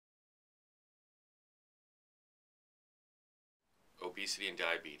obesity and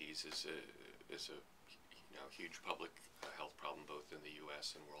diabetes is a huge public health problem both in the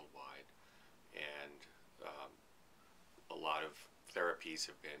U.S. and worldwide, and a lot of therapies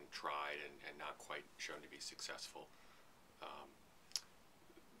have been tried and not quite shown to be successful.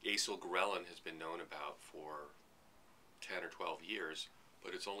 Acylghrelin has been known about for 10 or 12 years,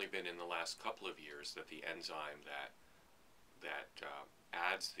 but it's only been in the last couple of years that the enzyme that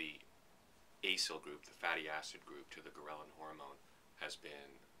adds the acyl group, the fatty acid group, to the ghrelin hormone has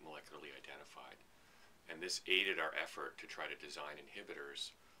been molecularly identified. And this aided our effort to try to design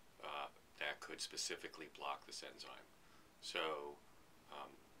inhibitors that could specifically block this enzyme. So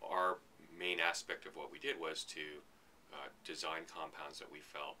our main aspect of what we did was to design compounds that we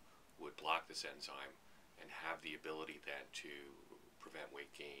felt would block this enzyme and have the ability then to prevent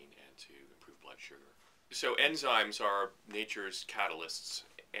weight gain and to improve blood sugar. So enzymes are nature's catalysts,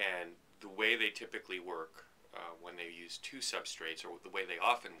 and the way they typically work when they use two substrates, or the way they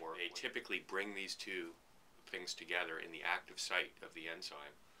often work, they typically bring these two things together in the active site of the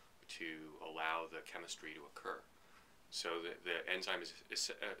enzyme to allow the chemistry to occur. So the enzyme is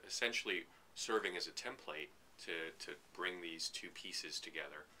essentially serving as a template to bring these two pieces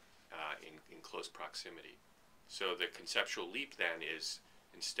together in close proximity. So the conceptual leap then is,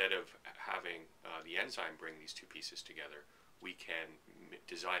 instead of having the enzyme bring these two pieces together, we can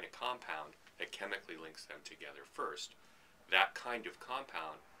design a compound that chemically links them together first. That kind of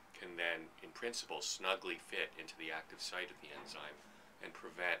compound can then, in principle, snugly fit into the active site of the enzyme and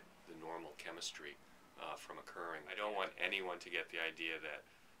prevent the normal chemistry from occurring. I don't want anyone to get the idea that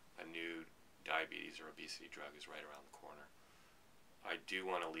a new diabetes or obesity drug is right around the corner. I do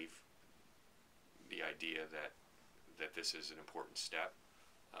want to leave the idea that this is an important step,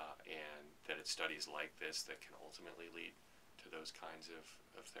 and that it's studies like this that can ultimately lead to those kinds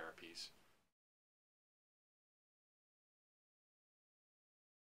of therapies.